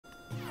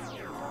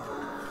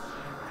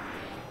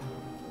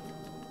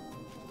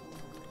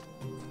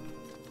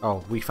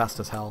Oh, we fast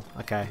as hell.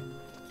 Okay.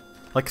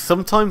 Like,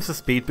 sometimes the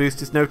speed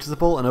boost is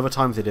noticeable, and other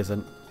times it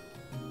isn't.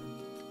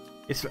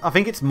 I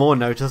think it's more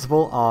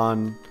noticeable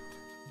on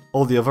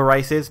all the other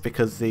races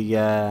because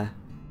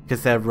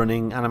because their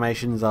running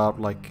animations are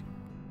like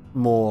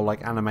more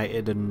like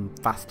animated and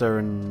faster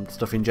and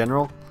stuff in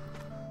general.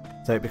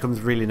 So it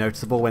becomes really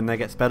noticeable when they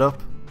get sped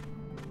up.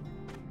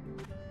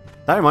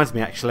 That reminds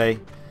me, actually,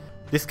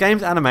 this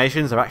game's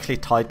animations are actually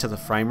tied to the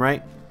frame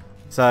rate.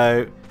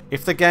 So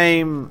if the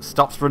game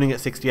stops running at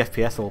 60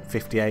 FPS or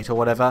 58 or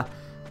whatever,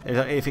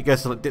 if it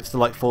goes to dips to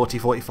like 40,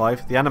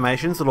 45, the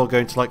animations will all go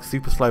into like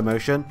super slow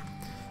motion.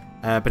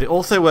 But it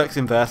also works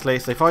inversely.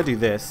 So if I do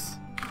this,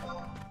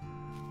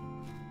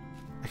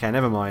 okay,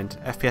 never mind.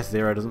 FPS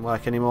 0 doesn't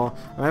work anymore.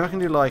 Maybe I can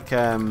do like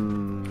yeah,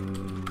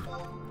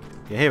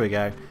 here we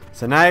go.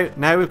 So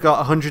now we've got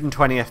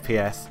 120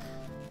 FPS.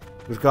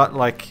 We've got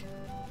like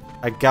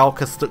a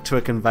Galka stuck to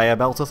a conveyor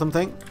belt or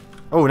something.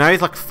 Oh, now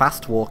he's like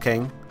fast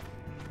walking.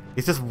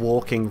 He's just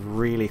walking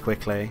really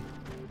quickly.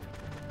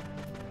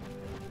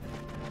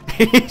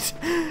 he's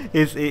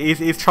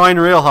trying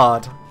real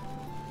hard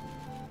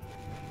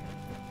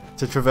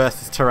to traverse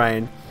this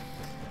terrain.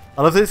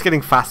 I love that it's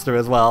getting faster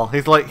as well.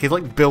 He's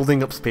like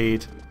building up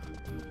speed.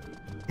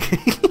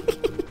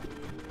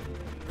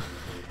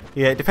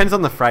 Yeah, it depends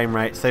on the frame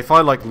rate. So if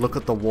I like look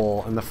at the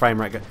wall and the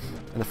frame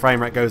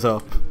rate goes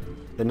up,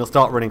 then he'll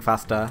start running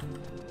faster.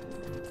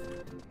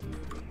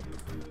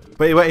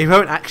 But he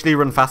won't actually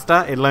run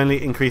faster. It'll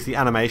only increase the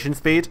animation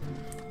speed.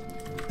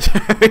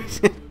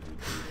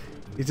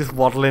 He's just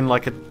waddling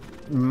like a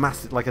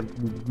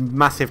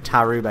massive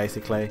Taru,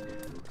 basically.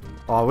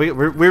 Oh,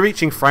 we're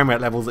reaching frame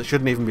rate levels that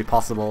shouldn't even be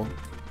possible.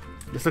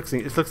 This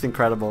looks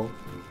incredible.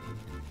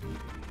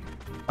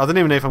 I don't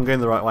even know if I'm going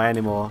the right way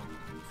anymore.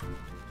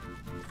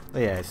 Oh,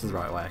 yeah, this is the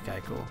right way.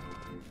 Okay, cool.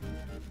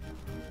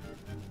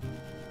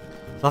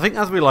 So I think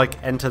as we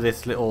like enter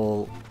this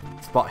little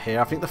spot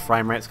here, I think the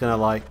frame rate's gonna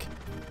like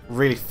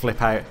really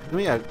flip out. Let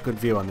me get a good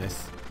view on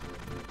this.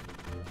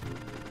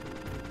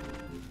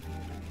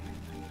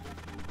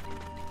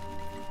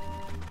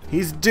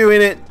 He's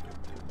doing it!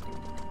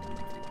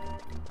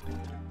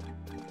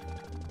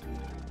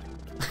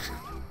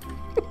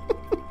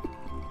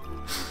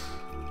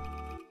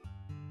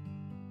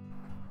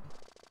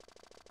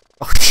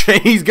 Oh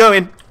shit, he's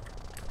going!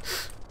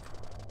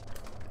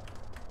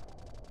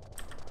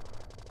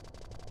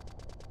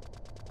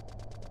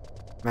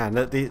 Man,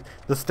 the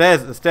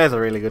stairs are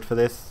really good for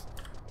this.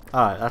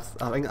 Alright,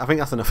 I think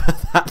that's enough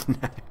of that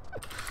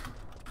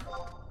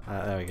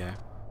now. There we go.